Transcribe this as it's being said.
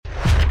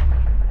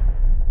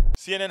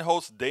CNN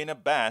host Dana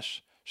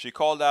Bash, she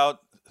called out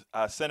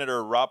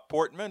Senator Rob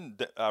Portman,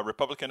 the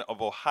Republican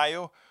of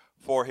Ohio,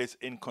 for his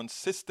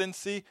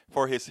inconsistency,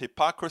 for his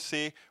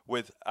hypocrisy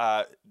with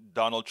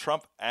Donald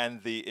Trump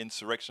and the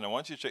insurrection. I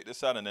want you to check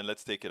this out, and then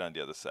let's take it on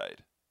the other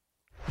side.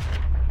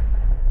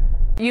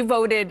 You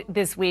voted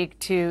this week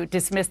to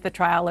dismiss the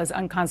trial as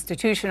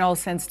unconstitutional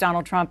since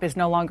Donald Trump is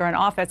no longer in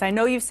office. I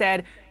know you've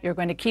said you're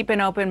going to keep an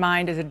open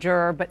mind as a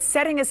juror, but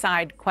setting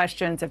aside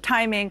questions of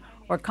timing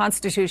or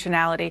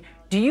constitutionality,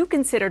 do you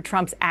consider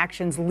Trump's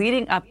actions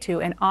leading up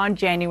to and on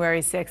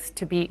January 6th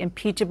to be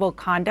impeachable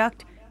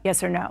conduct?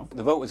 Yes or no?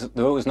 The vote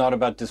was not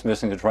about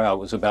dismissing the trial. It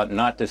was about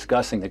not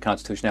discussing the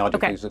constitutionality,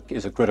 because it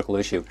is a critical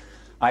issue.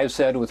 I have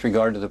said with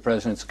regard to the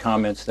president's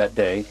comments that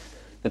day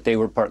that they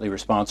were partly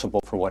responsible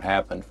for what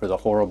happened, for the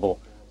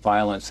horrible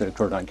violence that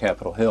occurred on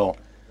Capitol Hill.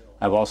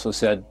 I've also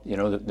said,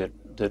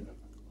 that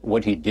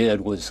what he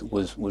did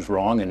was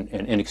wrong and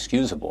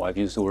inexcusable. I've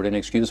used the word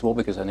inexcusable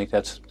because I think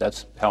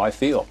that's how I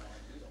feel.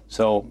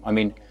 So, I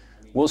mean,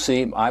 we'll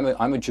see. I'm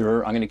a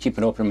juror. I'm going to keep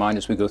an open mind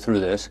as we go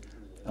through this.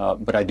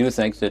 But I do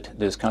think that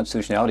this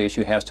constitutionality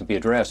issue has to be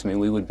addressed. I mean,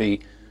 we would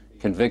be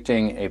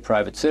convicting a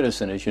private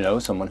citizen, as you know,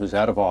 someone who's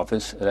out of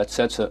office. That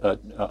sets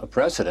a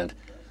precedent.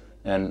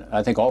 And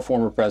I think all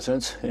former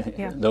presidents,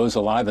 those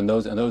alive and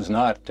those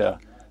not,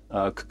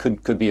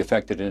 could be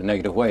affected in a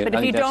negative way. But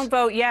if you don't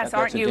vote yes,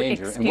 aren't you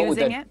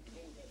excusing it?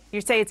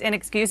 You say it's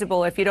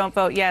inexcusable. If you don't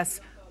vote yes,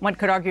 one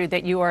could argue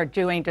that you are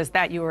doing just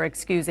that. You are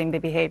excusing the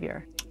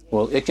behavior.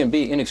 Well, it can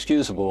be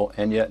inexcusable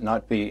and yet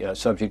not be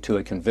subject to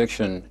a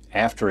conviction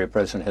after a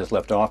president has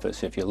left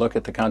office. If you look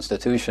at the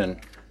Constitution,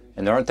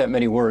 and there aren't that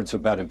many words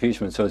about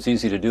impeachment, so it's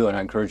easy to do, and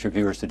I encourage your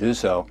viewers to do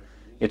so,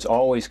 it's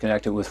always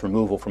connected with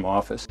removal from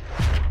office.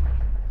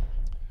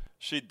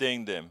 She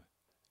dinged him.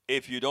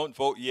 If you don't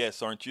vote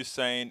yes, aren't you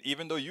saying,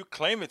 even though you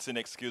claim it's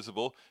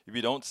inexcusable, if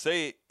you don't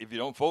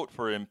vote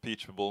for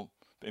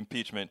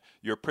impeachment,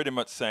 you're pretty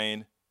much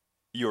saying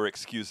you're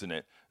excusing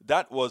it.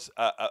 That was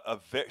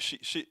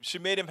she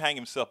made him hang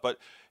himself. But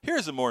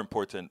here's the more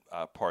important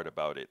part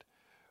about it.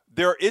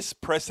 There is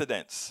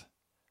precedence.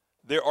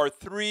 There are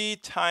 3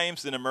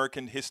 times in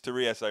American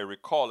history, as I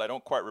recall, I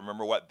don't quite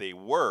remember what they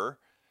were,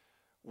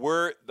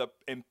 where the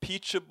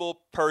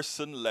impeachable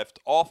person left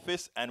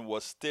office and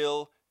was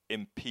still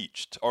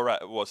impeached, or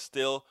was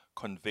still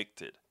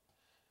convicted.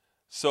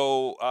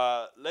 So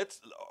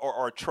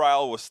or a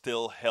trial was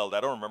still held.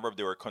 I don't remember if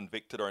they were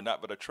convicted or not,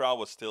 but a trial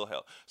was still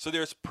held. So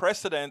there's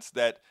precedence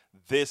that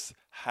this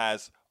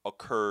has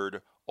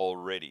occurred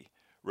already.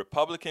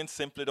 Republicans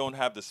simply don't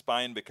have the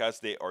spine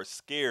because they are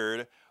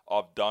scared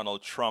of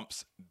Donald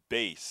Trump's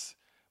base.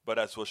 But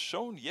as was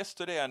shown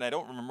yesterday, and I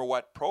don't remember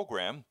what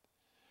program,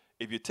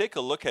 if you take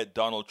a look at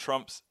Donald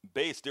Trump's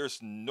base, there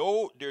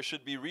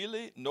should be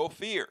really no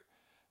fear,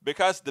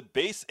 because the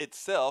base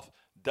itself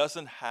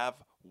doesn't have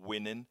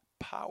winning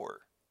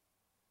power.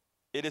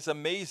 It is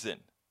amazing,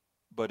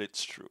 but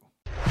it's true.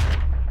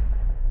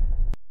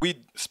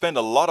 We spend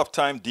a lot of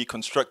time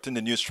deconstructing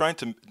the news, trying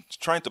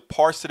to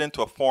parse it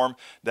into a form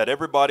that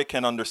everybody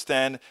can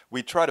understand.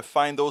 We try to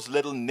find those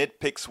little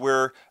nitpicks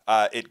where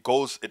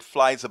it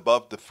flies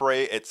above the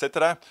fray,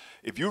 etc.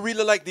 If you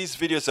really like these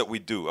videos that we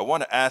do, I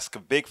want to ask a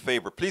big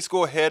favor. Please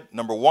go ahead,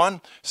 number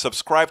 1,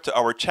 subscribe to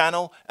our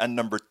channel, and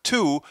number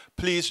 2,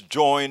 please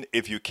join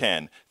if you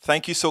can.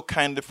 Thank you so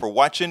kindly for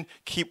watching.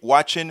 Keep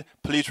watching.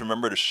 Please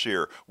remember to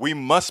share. We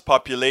must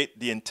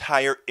populate the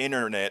entire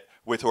internet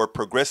with our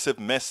progressive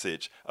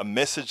message, a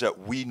message that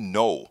we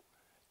know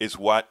is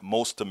what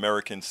most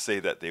Americans say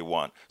that they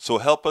want. So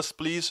help us,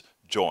 please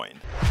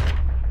join.